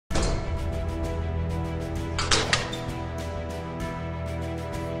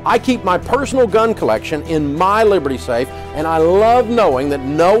I keep my personal gun collection in my Liberty safe, and I love knowing that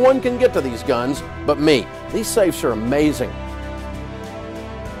no one can get to these guns but me. These safes are amazing.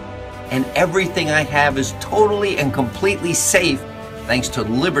 And everything I have is totally and completely safe thanks to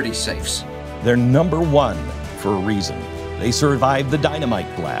Liberty safes. They're #1 for a reason. They survive the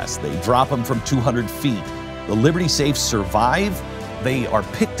dynamite blast. They drop them from 200 feet. The Liberty safes survive. They are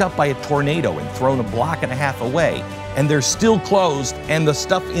picked up by a tornado and thrown a block and a half away. And they're still closed, and the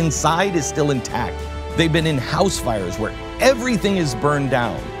stuff inside is still intact. They've been in house fires where everything is burned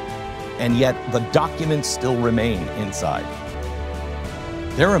down, and yet the documents still remain inside.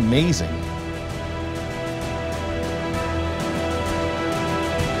 They're amazing.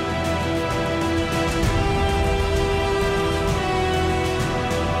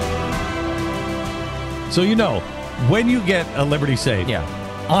 So when you get a Liberty safe,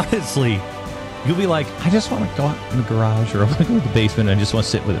 honestly, you'll be like, I just want to go out in the garage or I want to go to the basement and I just want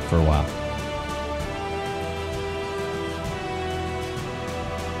to sit with it for a while.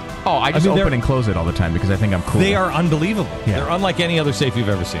 Oh, I just open and close it all the time because I think I'm cool. They are unbelievable. Yeah. They're unlike any other safe you've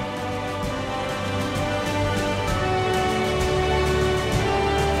ever seen.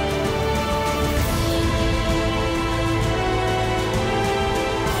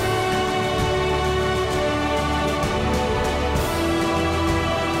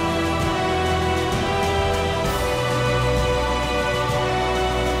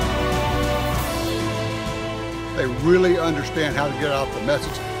 They really understand how to get out the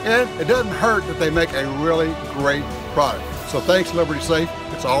message, and it doesn't hurt that they make a really great product. So thanks, Liberty Safe.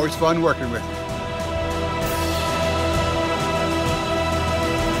 It's always fun working with you.